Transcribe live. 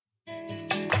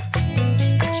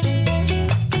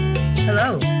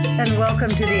Hello, and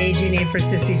welcome to the Aging Ain't for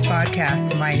Sissies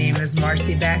podcast. My name is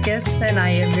Marcy Backus, and I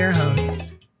am your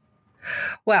host.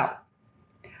 Well,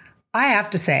 I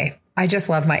have to say, I just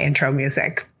love my intro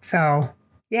music. So,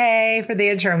 yay for the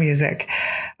intro music.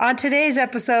 On today's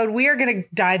episode, we are going to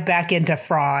dive back into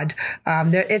fraud.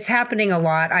 It's happening a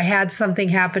lot. I had something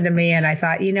happen to me and I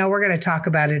thought, we're going to talk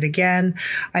about it again.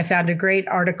 I found a great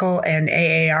article in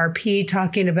AARP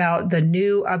talking about the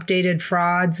new updated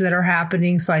frauds that are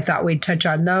happening. So I thought we'd touch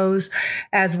on those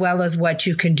as well as what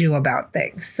you can do about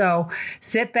things. So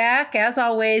sit back, as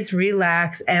always,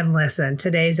 relax and listen.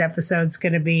 Today's episode is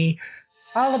going to be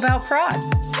all about fraud.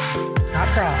 Not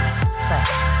fraud.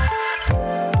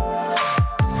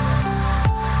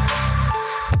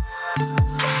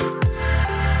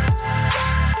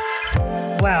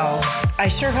 Well, I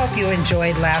sure hope you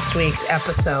enjoyed last week's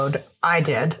episode. I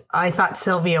did. I thought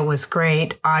Sylvia was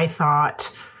great. I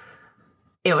thought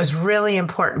it was really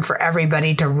important for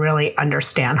everybody to really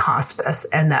understand hospice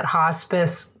and that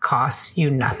hospice costs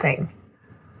you nothing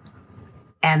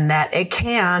and that it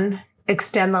can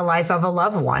extend the life of a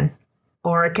loved one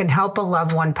or it can help a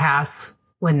loved one pass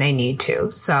when they need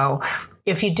to. So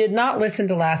if you did not listen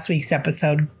to last week's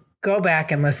episode, go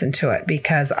back and listen to it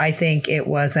because I think it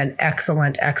was an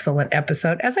excellent, excellent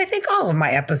episode, as I think all of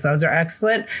my episodes are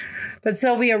excellent. But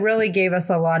Sylvia really gave us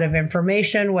a lot of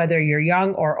information, whether you're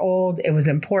young or old. It was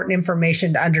important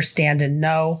information to understand and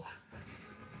know.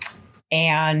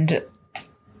 And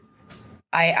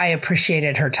I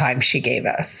appreciated her time she gave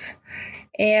us.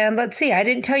 And let's see, I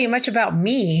didn't tell you much about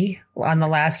me on the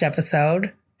last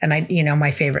episode. And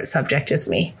my favorite subject is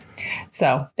me.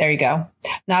 So there you go.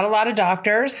 Not a lot of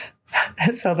doctors.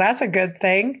 So that's a good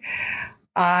thing.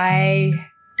 There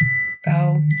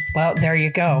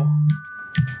you go.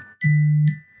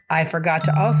 I forgot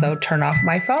to also turn off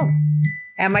my phone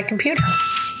and my computer.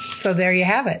 So there you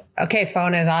have it. Okay,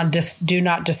 phone is on do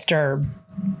not disturb.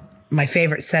 My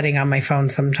favorite setting on my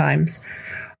phone sometimes.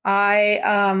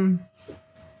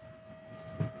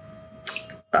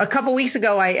 A couple weeks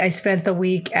ago, I spent the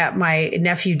week at my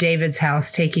nephew David's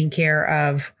house taking care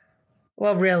of,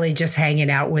 really just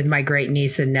hanging out with my great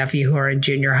niece and nephew who are in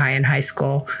junior high and high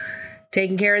school,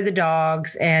 taking care of the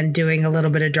dogs and doing a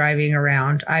little bit of driving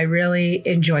around. I really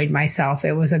enjoyed myself.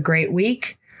 It was a great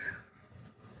week.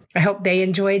 I hope they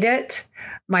enjoyed it.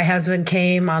 My husband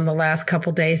came on the last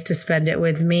couple days to spend it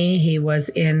with me. He was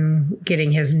in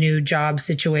getting his new job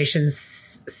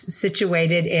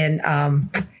situated in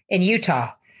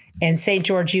Utah. In St.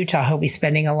 George, Utah, he'll be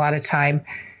spending a lot of time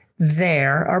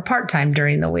there or part-time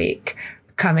during the week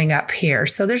coming up here.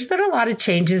 So there's been a lot of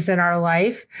changes in our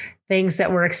life, things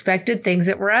that were expected, things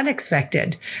that were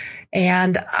unexpected.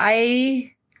 And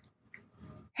I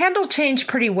handle change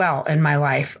pretty well in my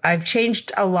life. I've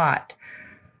changed a lot.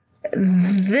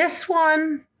 This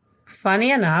one,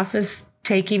 funny enough, is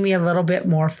taking me a little bit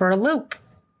more for a loop.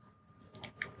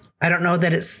 I don't know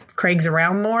that it's Craig's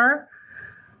around more.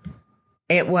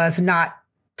 It was not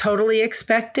totally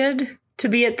expected to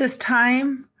be at this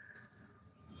time.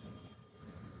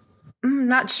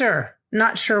 Not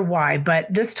sure why,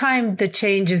 but this time the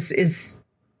change is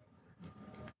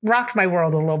rocked my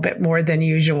world a little bit more than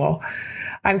usual.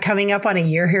 I'm coming up on a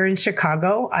year here in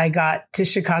Chicago. I got to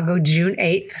Chicago June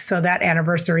 8th, so that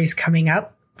anniversary is coming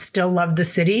up. Still love the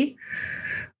city.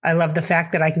 I love the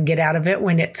fact that I can get out of it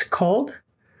when it's cold.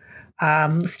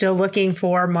 Still looking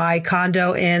for my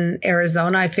condo in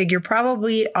Arizona. I figure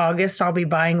probably August I'll be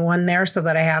buying one there so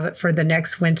that I have it for the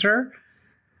next winter.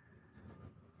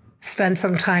 Spend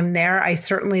some time there. I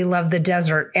certainly love the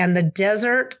desert, and the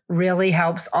desert really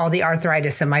helps all the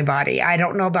arthritis in my body. I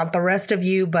don't know about the rest of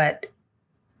you, but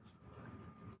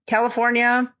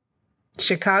California,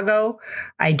 Chicago,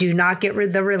 I do not get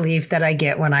the relief that I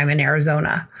get when I'm in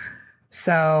Arizona.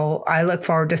 So I look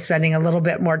forward to spending a little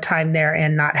bit more time there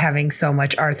and not having so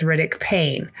much arthritic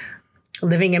pain.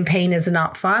 Living in pain is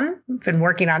not fun. I've been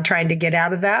working on trying to get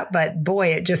out of that, but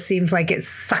boy, it just seems like it's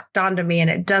sucked onto me and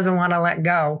it doesn't want to let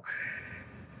go.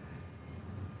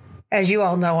 As you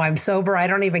all know, I'm sober. I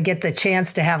don't even get the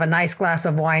chance to have a nice glass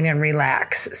of wine and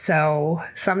relax. So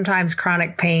sometimes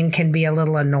chronic pain can be a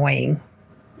little annoying.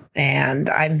 And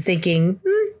I'm thinking,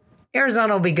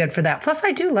 Arizona will be good for that. Plus,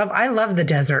 I love the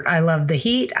desert. I love the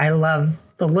heat. I love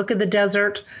the look of the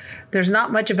desert. There's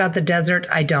not much about the desert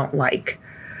I don't like.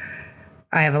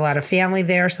 I have a lot of family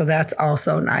there, so that's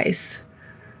also nice.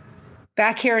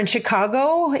 Back here in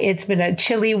Chicago, it's been a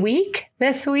chilly week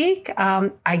this week.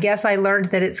 I guess I learned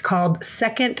that it's called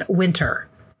second winter.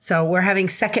 So we're having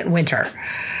second winter.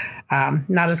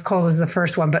 Not as cold as the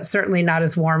first one, but certainly not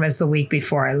as warm as the week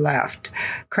before I left.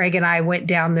 Craig and I went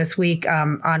down this week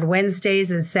on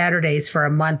Wednesdays and Saturdays for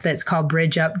a month that's called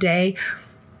Bridge Up Day.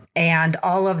 And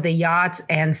all of the yachts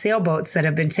and sailboats that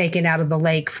have been taken out of the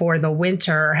lake for the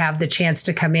winter have the chance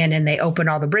to come in, and they open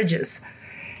all the bridges.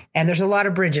 And there's a lot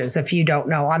of bridges, if you don't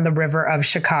know, on the river of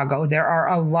Chicago. There are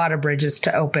a lot of bridges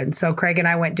to open. So Craig and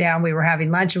I went down, we were having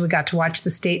lunch, and we got to watch the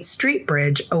State Street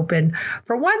Bridge open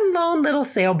for one lone little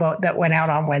sailboat that went out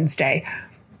on Wednesday.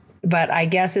 But I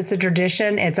guess it's a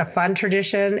tradition. It's a fun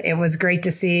tradition. It was great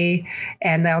to see.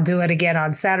 And they'll do it again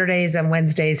on Saturdays and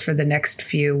Wednesdays for the next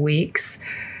few weeks.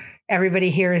 Everybody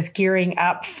here is gearing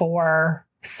up for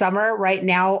summer right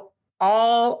now.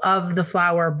 All of the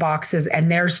flower boxes,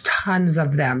 and there's tons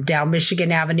of them down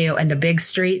Michigan Avenue, and the big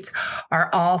streets are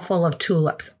all full of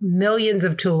tulips. Millions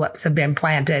of tulips have been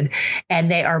planted,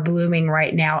 and they are blooming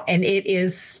right now. And it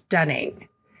is stunning.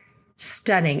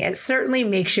 Stunning. It certainly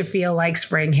makes you feel like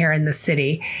spring here in the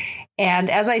city.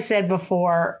 And as I said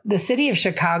before, the city of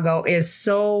Chicago is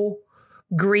so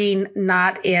green,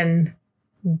 not in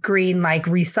green like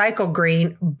recycle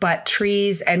green, but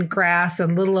trees and grass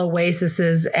and little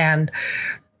oases, and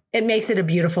it makes it a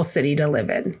beautiful city to live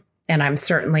in. And I'm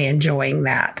certainly enjoying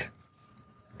that.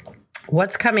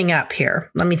 What's coming up here?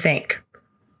 Let me think.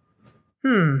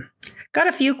 Got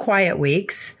a few quiet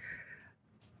weeks.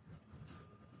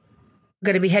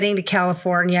 Going to be heading to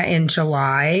California in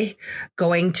July,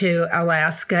 going to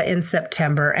Alaska in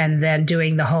September, and then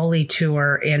doing the Holy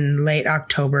Tour in late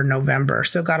October, November.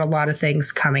 So got a lot of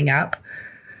things coming up.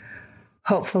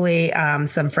 Hopefully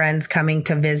some friends coming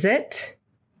to visit.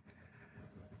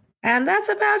 And that's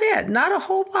about it. Not a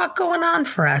whole lot going on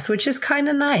for us, which is kind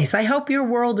of nice. I hope your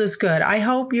world is good. I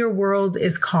hope your world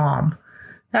is calm.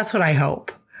 That's what I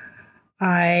hope.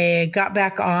 I got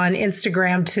back on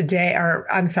Instagram today,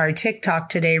 TikTok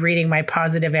today, reading my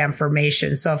positive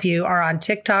affirmation. So if you are on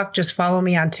TikTok, just follow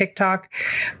me on TikTok.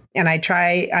 And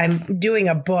I'm doing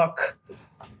a book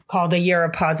called A Year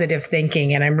of Positive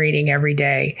Thinking, and I'm reading every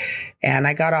day. And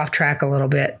I got off track a little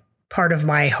bit, part of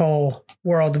my whole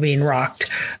world being rocked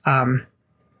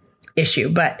issue.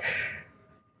 But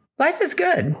life is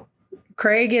good.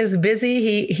 Craig is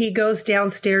busy. He goes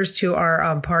downstairs to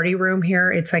our party room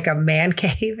here. It's like a man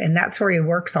cave, and that's where he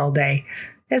works all day.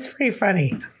 It's pretty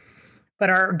funny.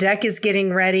 But our deck is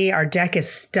getting ready. Our deck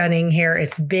is stunning here.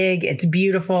 It's big. It's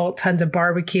beautiful. Tons of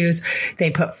barbecues. They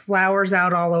put flowers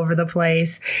out all over the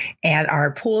place. And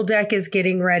our pool deck is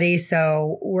getting ready.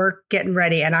 So we're getting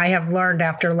ready. And I have learned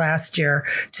after last year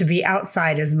to be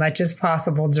outside as much as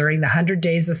possible during the 100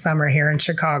 days of summer here in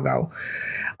Chicago.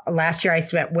 Last year, I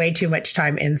spent way too much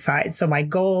time inside. So my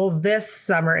goal this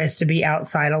summer is to be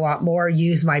outside a lot more,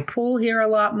 use my pool here a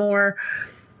lot more,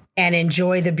 and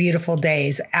enjoy the beautiful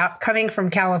days. Coming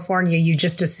from California, you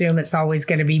just assume it's always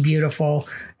going to be beautiful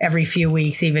every few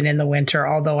weeks, even in the winter,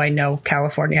 although I know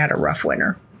California had a rough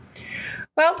winter.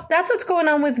 Well, that's what's going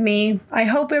on with me. I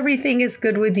hope everything is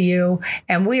good with you.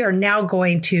 And we are now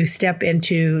going to step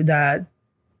into the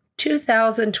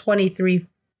 2023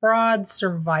 Fraud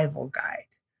Survival Guide.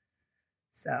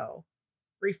 So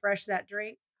refresh that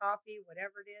drink, coffee,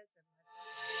 whatever it is.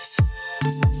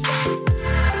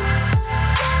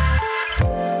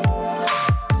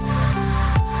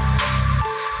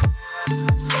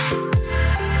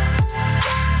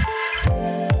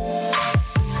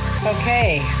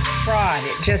 Okay, fraud.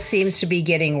 It just seems to be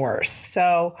getting worse.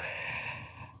 So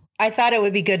I thought it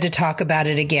would be good to talk about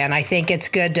it again. I think it's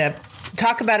good to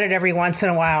talk about it every once in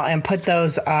a while and put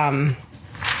those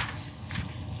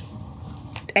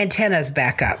antennas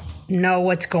back up, know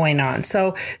what's going on.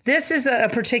 So this is a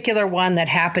particular one that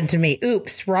happened to me.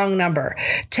 Oops, wrong number.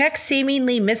 Text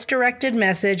seemingly misdirected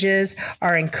messages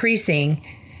are increasingly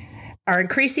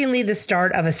the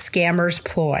start of a scammer's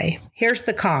ploy. Here's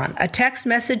the con. A text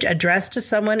message addressed to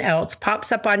someone else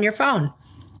pops up on your phone.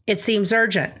 It seems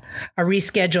urgent. A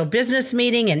rescheduled business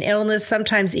meeting, an illness,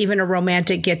 sometimes even a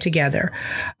romantic get-together.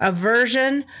 A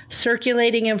version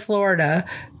circulating in Florida,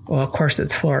 well, of course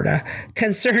it's Florida,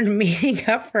 concerned meeting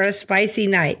up for a spicy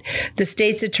night, the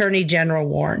state's attorney general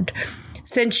warned.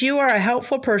 Since you are a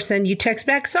helpful person, you text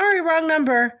back, sorry, wrong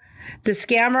number. The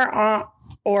scammer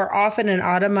or often an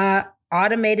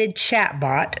automated chat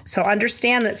bot. So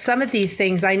understand that some of these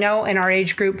things, I know in our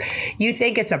age group, you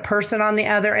think it's a person on the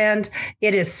other end.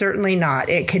 It is certainly not.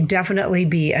 It can definitely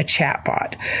be a chat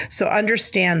bot. So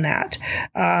understand that.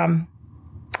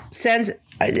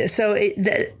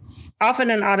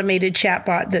 Often an automated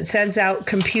chatbot that sends out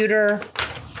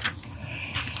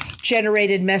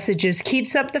computer-generated messages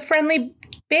keeps up the friendly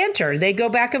banter. They go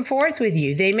back and forth with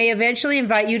you. They may eventually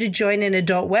invite you to join an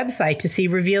adult website to see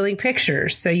revealing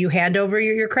pictures. So you hand over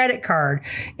your credit card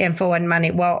info and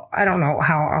money. Well, I don't know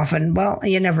how often. Well,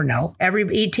 you never know.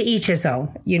 To each his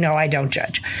own. I don't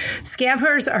judge.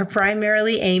 Scammers are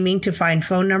primarily aiming to find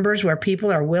phone numbers where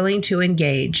people are willing to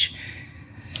engage.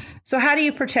 So how do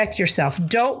you protect yourself?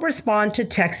 Don't respond to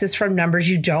texts from numbers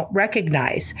you don't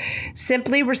recognize.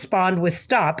 Simply respond with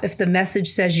stop if the message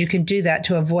says you can do that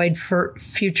to avoid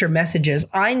future messages.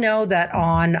 I know that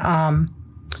on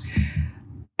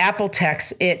Apple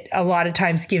Text, it a lot of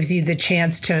times gives you the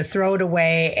chance to throw it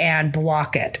away and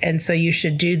block it. And so you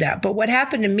should do that. But what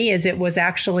happened to me is it was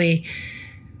actually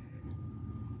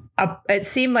it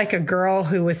seemed like a girl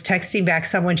who was texting back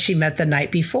someone she met the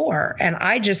night before. And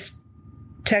I just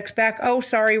text back, oh,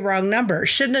 sorry, wrong number.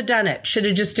 Shouldn't have done it. Should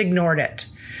have just ignored it.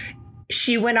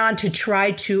 She went on to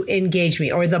try to engage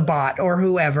me, or the bot, or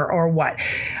whoever, or what.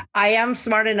 I am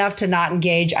smart enough to not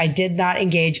engage. I did not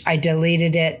engage. I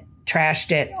deleted it,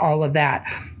 trashed it, all of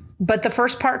that. But the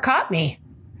first part caught me.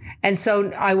 And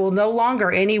so I will no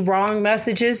longer, any wrong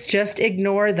messages, just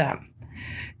ignore them.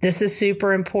 This is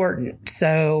super important.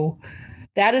 So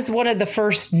that is one of the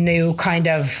first new kind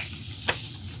of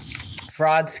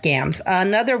fraud scams.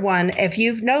 Another one, if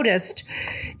you've noticed,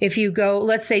 if you go,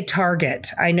 let's say Target,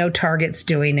 I know Target's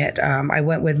doing it. I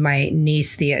went with my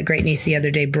niece, the great niece the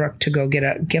other day, Brooke, to go get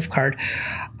a gift card.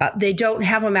 They don't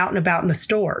have them out and about in the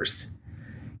stores.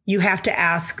 You have to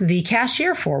ask the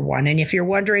cashier for one. And if you're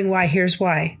wondering why, here's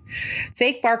why.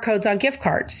 Fake barcodes on gift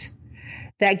cards.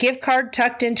 That gift card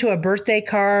tucked into a birthday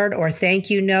card or thank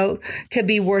you note could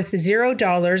be worth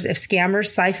 $0 if scammers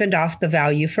siphoned off the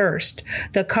value first.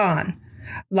 The con.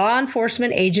 Law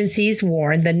enforcement agencies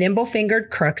warn the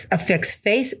nimble-fingered crooks affix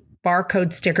fake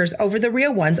barcode stickers over the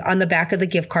real ones on the back of the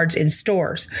gift cards in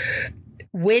stores.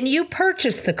 When you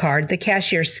purchase the card, the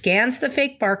cashier scans the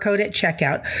fake barcode at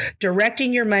checkout,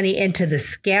 directing your money into the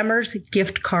scammer's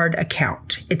gift card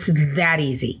account. It's that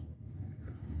easy.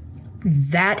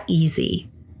 That easy.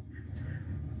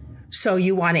 So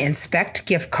you want to inspect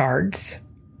gift cards.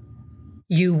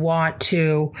 You want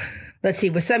to, let's see,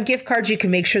 with some gift cards, you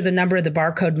can make sure the number of the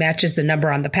barcode matches the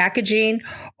number on the packaging,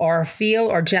 or feel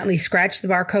or gently scratch the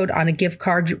barcode on a gift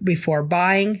card before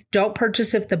buying. Don't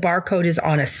purchase if the barcode is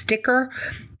on a sticker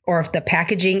or if the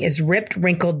packaging is ripped,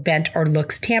 wrinkled, bent, or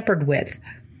looks tampered with.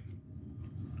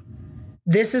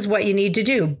 This is what you need to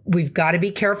do. We've got to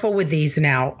be careful with these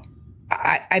now.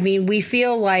 I mean, we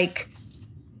feel like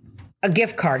a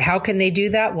gift card. How can they do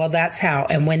that? Well, that's how.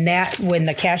 And when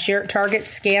the cashier at Target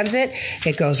scans it,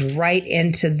 it goes right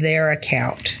into their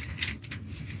account.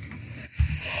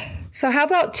 So how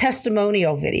about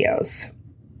testimonial videos?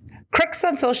 Crooks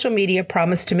on social media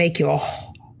promise to make you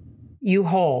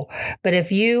whole. But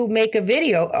if you make a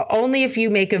video, only if you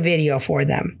make a video for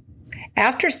them.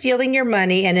 After stealing your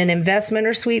money in an investment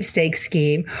or sweepstakes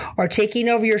scheme or taking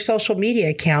over your social media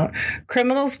account,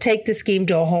 criminals take the scheme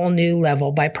to a whole new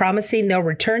level by promising they'll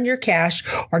return your cash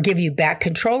or give you back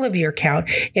control of your account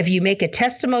if you make a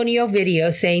testimonial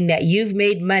video saying that you've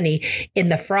made money in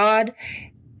the fraud.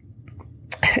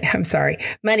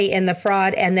 Money in the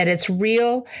fraud, and that it's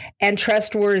real and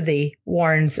trustworthy,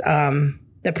 warns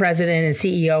the president and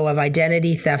CEO of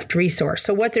Identity Theft Resource.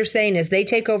 So what they're saying is they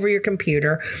take over your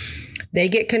computer. They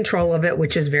get control of it,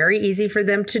 which is very easy for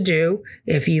them to do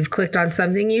if you've clicked on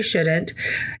something you shouldn't.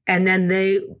 And then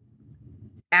they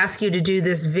ask you to do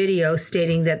this video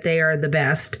stating that they are the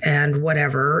best and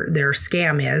whatever their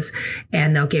scam is,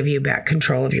 and they'll give you back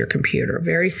control of your computer.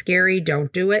 Very scary.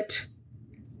 Don't do it.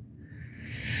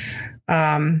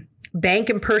 Bank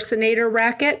impersonator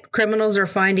racket. Criminals are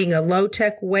finding a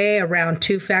low-tech way around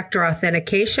two-factor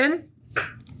authentication.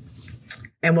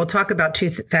 And we'll talk about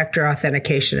two-factor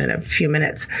authentication in a few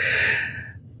minutes.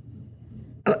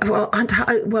 I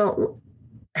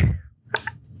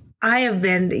have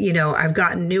been, I've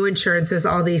gotten new insurances,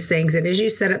 all these things. And as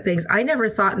you set up things, I never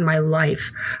thought in my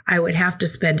life I would have to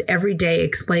spend every day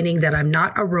explaining that I'm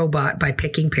not a robot by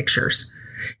picking pictures.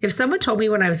 If someone told me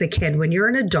when I was a kid, when you're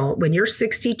an adult, when you're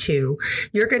 62,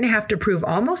 you're going to have to prove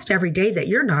almost every day that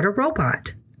you're not a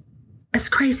robot. That's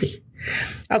crazy.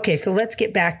 Okay, so let's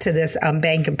get back to this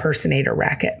bank impersonator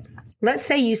racket. Let's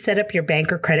say you set up your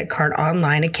bank or credit card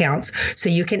online accounts so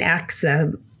you can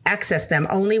access them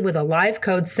only with a live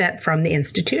code sent from the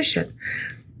institution.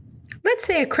 Let's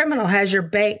say a criminal has your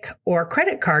bank or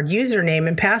credit card username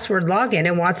and password login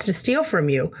and wants to steal from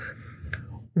you.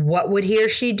 What would he or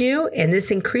she do? In this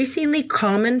increasingly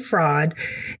common fraud,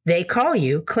 they call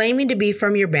you, claiming to be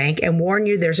from your bank, and warn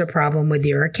you there's a problem with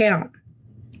your account.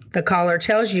 The caller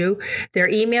tells you they're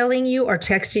emailing you or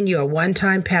texting you a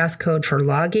one-time passcode for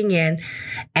logging in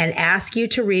and ask you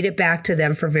to read it back to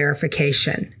them for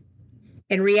verification.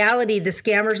 In reality, the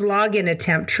scammer's login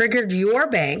attempt triggered your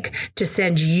bank to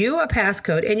send you a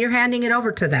passcode and you're handing it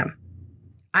over to them.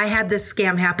 I had this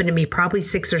scam happen to me probably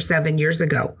 6 or 7 years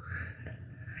ago,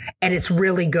 and it's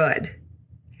really good.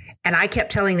 And I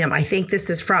kept telling them, I think this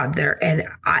is fraud there. And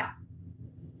I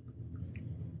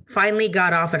finally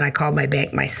got off and I called my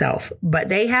bank myself, but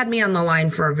they had me on the line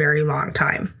for a very long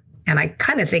time. And I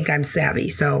kind of think I'm savvy,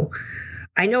 so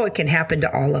I know it can happen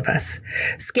to all of us.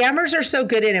 Scammers are so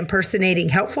good at impersonating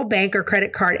helpful bank or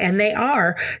credit card, and they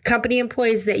are company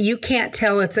employees, that you can't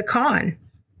tell it's a con.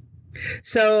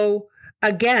 So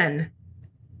again,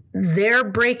 their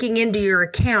breaking into your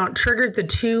account triggered the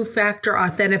two-factor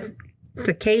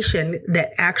authentication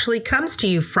that actually comes to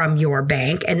you from your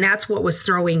bank. And that's what was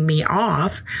throwing me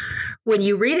off. When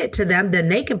you read it to them, then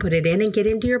they can put it in and get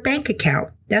into your bank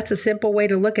account. That's a simple way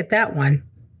to look at that one.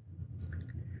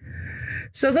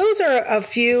 So those are a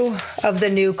few of the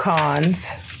new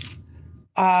cons.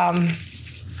 Let's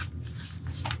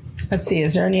see,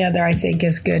 is there any other I think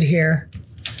is good here?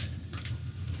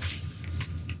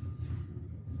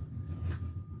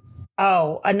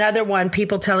 Oh, another one,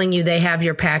 people telling you they have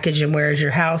your package and where's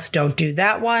your house. Don't do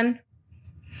that one.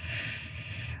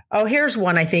 Oh, here's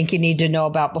one I think you need to know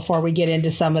about before we get into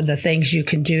some of the things you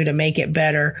can do to make it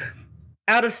better.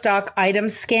 Out of stock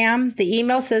items scam. The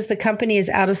email says the company is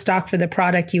out of stock for the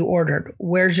product you ordered.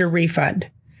 Where's your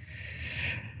refund?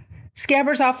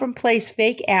 Scammers often place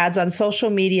fake ads on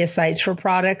social media sites for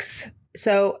products.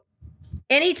 So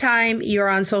anytime you're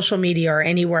on social media or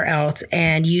anywhere else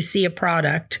and you see a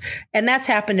product, and that's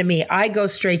happened to me, I go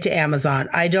straight to Amazon.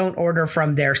 I don't order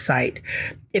from their site.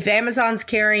 If Amazon's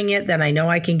carrying it, then I know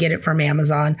I can get it from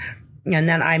Amazon, and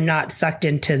then I'm not sucked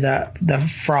into the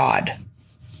fraud.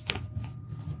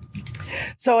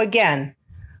 So again,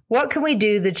 what can we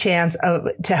do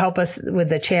to help us with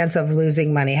the chance of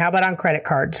losing money? How about on credit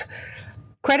cards?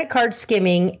 Credit card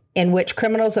skimming, in which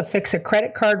criminals affix a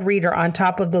credit card reader on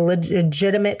top of the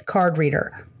legitimate card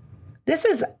reader. This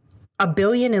is $1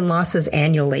 billion in losses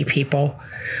annually, people.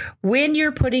 When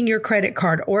you're putting your credit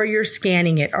card or you're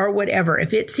scanning it or whatever,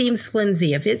 if it seems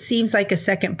flimsy, if it seems like a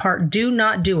second part, do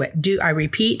not do it. I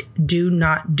repeat, do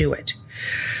not do it.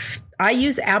 I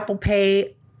use Apple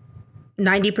Pay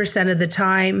 90% of the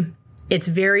time. It's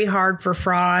very hard for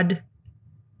fraud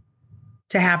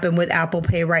to happen with Apple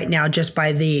Pay right now, just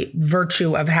by the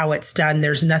virtue of how it's done.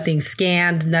 There's nothing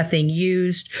scanned, nothing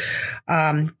used,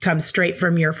 comes straight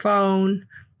from your phone.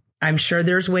 I'm sure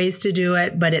there's ways to do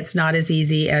it, but it's not as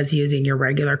easy as using your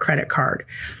regular credit card.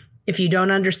 If you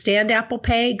don't understand Apple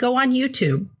Pay, go on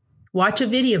YouTube. Watch a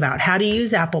video about how to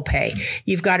use Apple Pay.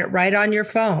 You've got it right on your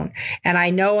phone. And I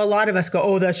know a lot of us go,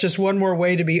 oh, that's just one more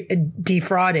way to be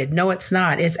defrauded. No, it's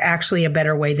not. It's actually a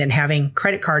better way than having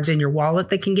credit cards in your wallet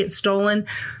that can get stolen.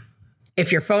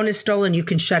 If your phone is stolen, you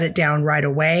can shut it down right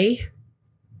away.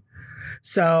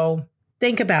 So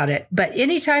think about it. But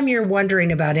anytime you're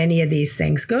wondering about any of these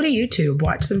things, go to YouTube,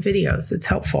 watch some videos. It's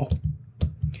helpful.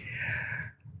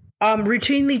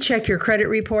 Routinely check your credit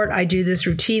report. I do this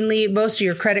routinely. Most of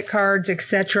your credit cards,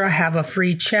 etc., have a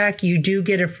free check. You do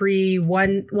get a free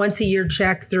once a year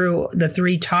check through the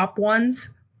 3 top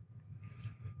ones.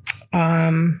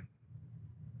 You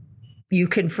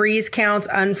can freeze accounts,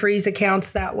 unfreeze accounts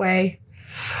that way.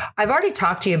 I've already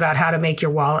talked to you about how to make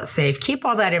your wallet safe. Keep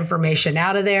all that information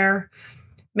out of there.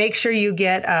 Make sure you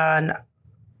get an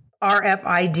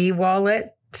RFID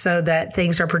wallet, so that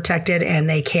things are protected and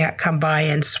they can't come by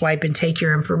and swipe and take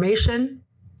your information.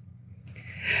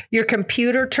 Your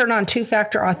computer, turn on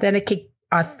two-factor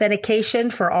authentication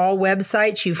for all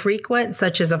websites you frequent,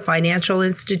 such as a financial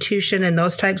institution and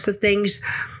those types of things.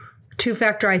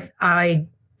 Two-factor, I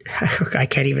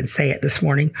can't even say it this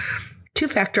morning.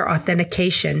 Two-factor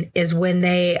authentication is when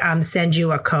they send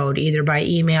you a code, either by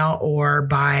email or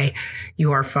by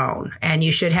your phone. And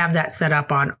you should have that set up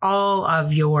on all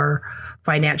of your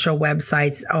financial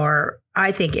websites, or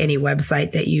I think any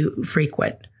website that you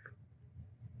frequent.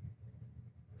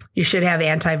 You should have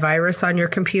antivirus on your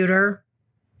computer.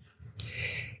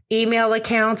 Email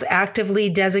accounts, actively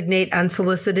designate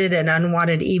unsolicited and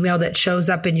unwanted email that shows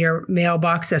up in your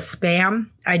mailbox as spam.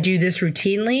 I do this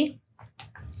routinely.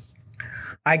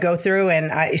 I go through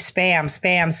and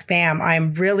spam.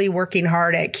 I'm really working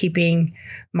hard at keeping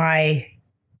my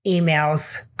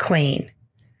emails clean.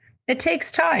 It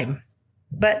takes time,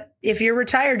 but if you're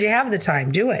retired, you have the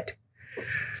time, do it.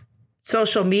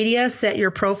 Social media, set your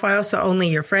profile so only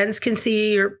your friends can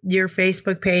see your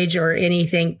Facebook page or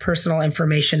anything personal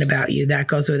information about you. That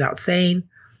goes without saying.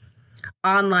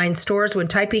 online stores. When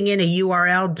typing in a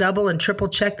URL, double and triple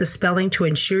check the spelling to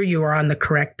ensure you are on the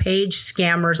correct page.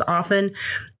 Scammers often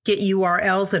get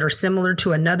URLs that are similar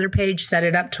to another page, set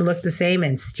it up to look the same,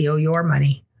 and steal your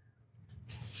money.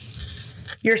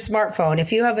 Your smartphone.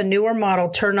 If you have a newer model,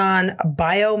 turn on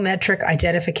biometric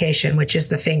identification, which is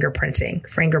the fingerprinting,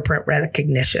 fingerprint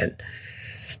recognition.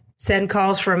 Send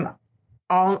calls from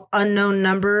all unknown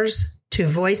numbers to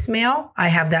voicemail. I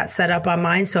have that set up on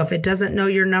mine. So if it doesn't know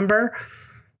your number,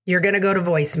 you're going to go to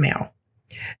voicemail.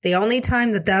 The only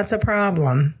time that that's a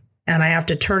problem, and I have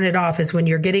to turn it off, is when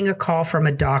you're getting a call from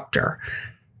a doctor.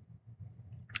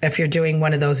 If you're doing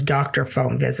one of those doctor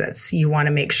phone visits, you want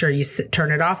to make sure you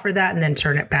turn it off for that and then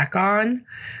turn it back on.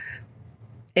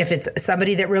 If it's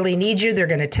somebody that really needs you, they're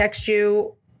going to text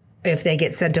you. If they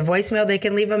get sent to voicemail, they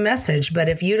can leave a message. But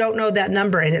if you don't know that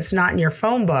number and it's not in your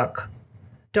phone book,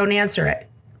 don't answer it.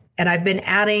 And I've been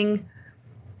adding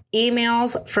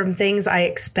emails from things I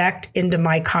expect into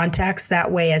my contacts.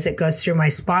 That way, as it goes through my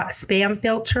spam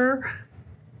filter,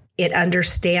 it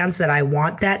understands that I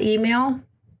want that email.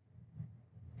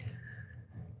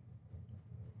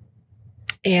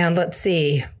 And let's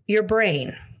see, your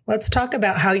brain. Let's talk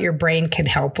about how your brain can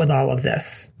help with all of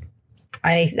this.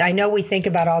 I know we think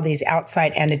about all these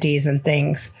outside entities and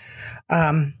things,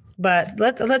 but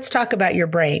let's talk about your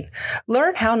brain.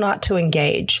 Learn how not to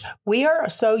engage. We are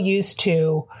so used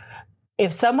to,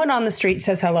 if someone on the street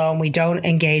says hello and we don't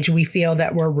engage, we feel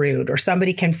that we're rude, or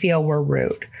somebody can feel we're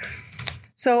rude.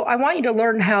 So I want you to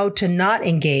learn how to not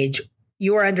engage.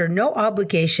 You are under no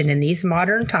obligation in these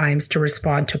modern times to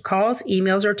respond to calls,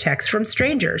 emails, or texts from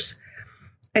strangers,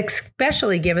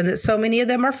 especially given that so many of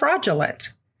them are fraudulent.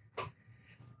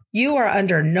 You are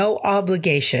under no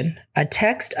obligation, a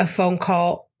text, a phone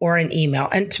call, or an email.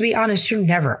 And to be honest, you're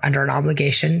never under an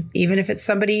obligation, even if it's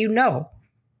somebody you know.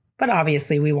 But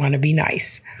obviously, we want to be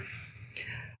nice.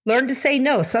 Learn to say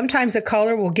no. Sometimes a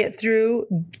caller will get through,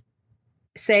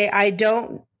 say, I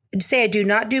do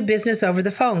not do business over the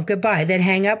phone. Goodbye. Then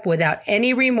hang up without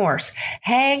any remorse.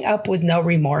 Hang up with no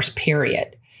remorse,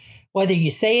 period. Whether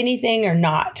you say anything or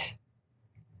not.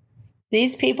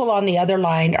 These people on the other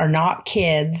line are not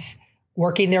kids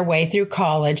working their way through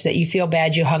college that you feel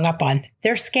bad you hung up on.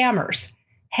 They're scammers.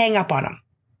 Hang up on them.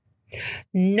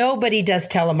 Nobody does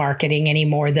telemarketing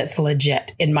anymore that's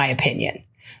legit, in my opinion.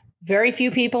 Very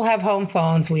few people have home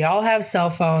phones. We all have cell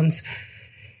phones.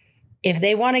 If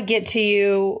they want to get to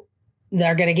you,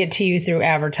 they're going to get to you through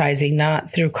advertising,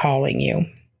 not through calling you.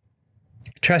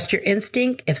 Trust your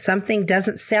instinct. If something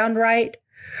doesn't sound right,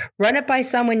 run it by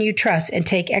someone you trust and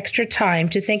take extra time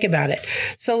to think about it.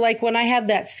 So like when I had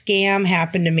that scam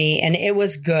happen to me, and it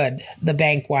was good, the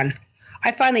bank one,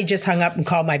 I finally just hung up and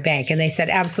called my bank, and they said,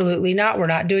 absolutely not. We're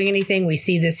not doing anything. We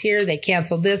see this here. They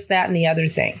canceled this, that, and the other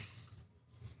thing.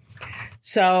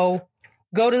 So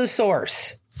go to the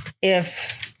source.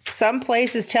 If some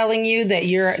place is telling you that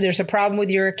there's a problem with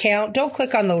your account, don't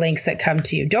click on the links that come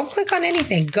to you. Don't click on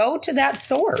anything. Go to that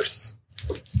source.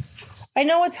 I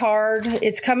know it's hard.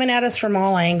 It's coming at us from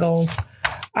all angles.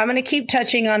 I'm going to keep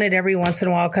touching on it every once in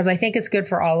a while because I think it's good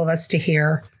for all of us to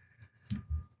hear.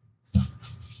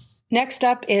 Next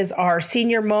up is our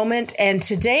senior moment. And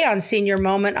today on Senior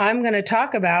Moment, I'm going to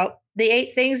talk about the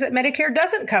 8 things that Medicare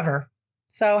doesn't cover.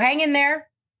 So hang in there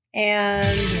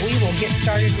and we will get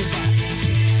started with that.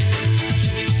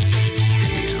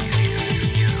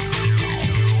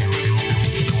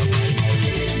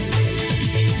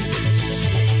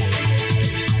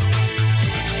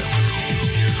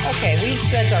 Okay, we've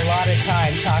spent a lot of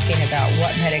time talking about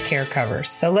what Medicare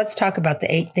covers. So let's talk about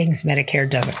the 8 things Medicare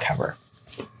doesn't cover.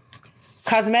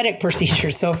 Cosmetic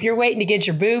procedures. So if you're waiting to get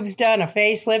your boobs done, a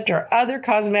facelift, or other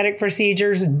cosmetic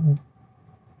procedures,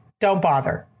 don't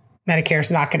bother.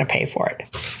 Medicare's not going to pay for it.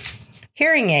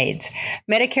 Hearing aids.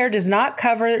 Medicare does not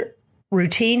cover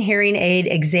routine hearing aid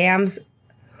exams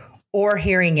or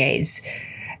hearing aids.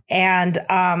 And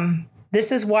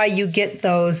this is why you get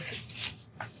those.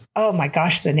 Oh my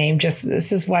gosh,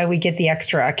 this is why we get the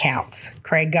extra accounts.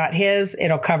 Craig got his,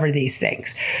 it'll cover these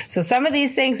things. So some of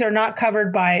these things are not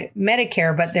covered by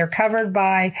Medicare, but they're covered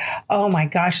by, oh my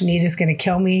gosh, Anita's going to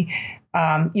kill me.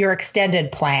 Your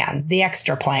extended plan, the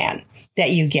extra plan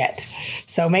that you get.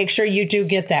 So make sure you do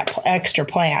get that extra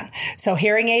plan. So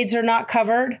hearing aids are not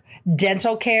covered.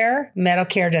 Dental care,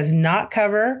 Medicare does not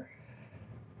cover.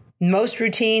 Most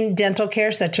routine dental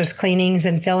care, such as cleanings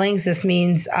and fillings, this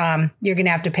means you're going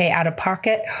to have to pay out of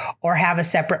pocket or have a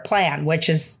separate plan, which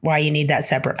is why you need that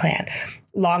separate plan.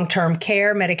 Long-term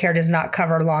care, Medicare does not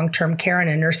cover long-term care in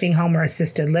a nursing home or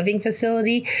assisted living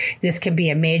facility. This can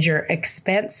be a major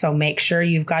expense, so make sure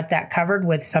you've got that covered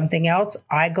with something else.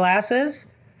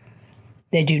 Eyeglasses.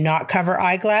 They do not cover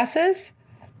eyeglasses.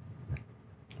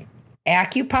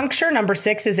 Acupuncture, number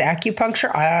 6 is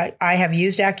acupuncture. I have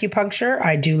used acupuncture.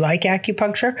 I do like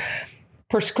acupuncture.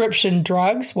 Prescription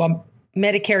drugs. Well,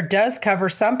 Medicare does cover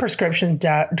some prescription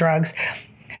drugs.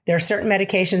 There are certain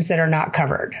medications that are not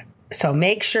covered. So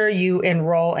make sure you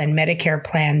enroll in Medicare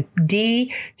Plan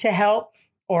D to help,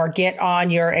 or get on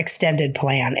your extended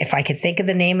plan. If I could think of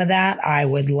the name of that, I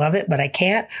would love it, but I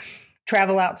can't.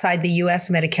 Travel outside the U.S.,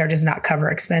 Medicare does not cover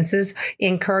expenses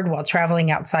incurred while traveling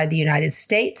outside the United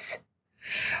States.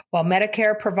 While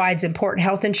Medicare provides important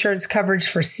health insurance coverage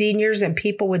for seniors and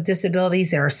people with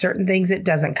disabilities, there are certain things it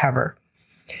doesn't cover.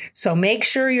 So make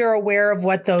sure you're aware of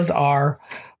what those are.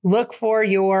 Look for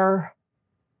your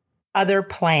other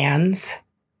plans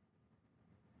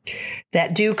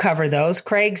that do cover those.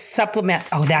 Craig's supplement.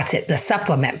 Oh, that's it. The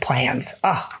supplement plans.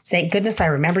 Oh, thank goodness I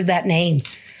remembered that name.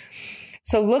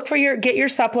 So get your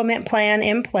supplement plan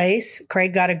in place.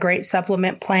 Craig got a great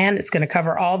supplement plan. It's going to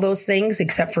cover all those things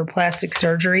except for plastic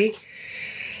surgery.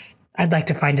 I'd like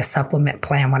to find a supplement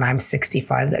plan when I'm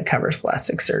 65 that covers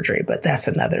plastic surgery, but that's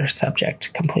another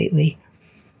subject completely.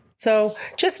 So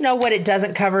just know what it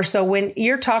doesn't cover. So when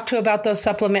you're talked to about those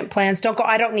supplement plans, don't go,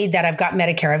 I don't need that. I've got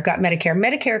Medicare.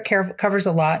 Medicare covers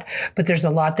a lot, but there's a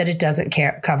lot that it doesn't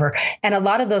cover. And a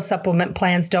lot of those supplement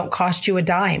plans don't cost you a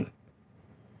dime.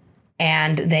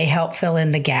 And they help fill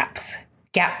in the gaps.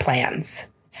 Gap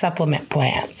plans. Supplement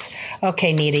plans.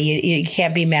 Okay, Nita, you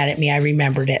can't be mad at me. I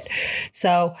remembered it.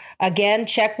 So again,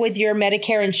 check with your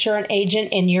Medicare insurance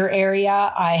agent in your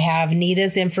area. I have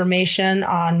Nita's information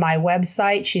on my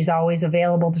website. She's always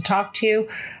available to talk to you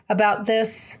about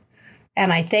this.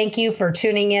 And I thank you for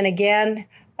tuning in again.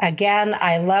 Again,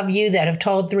 I love you that have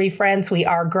told 3 friends. We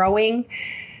are growing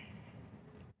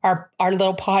our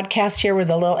little podcast here with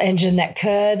a little engine that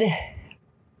could.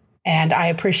 And I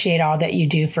appreciate all that you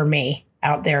do for me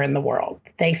out there in the world.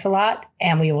 Thanks a lot.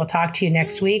 And we will talk to you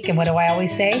next week. And what do I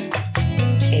always say?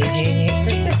 AJ for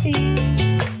Sissy.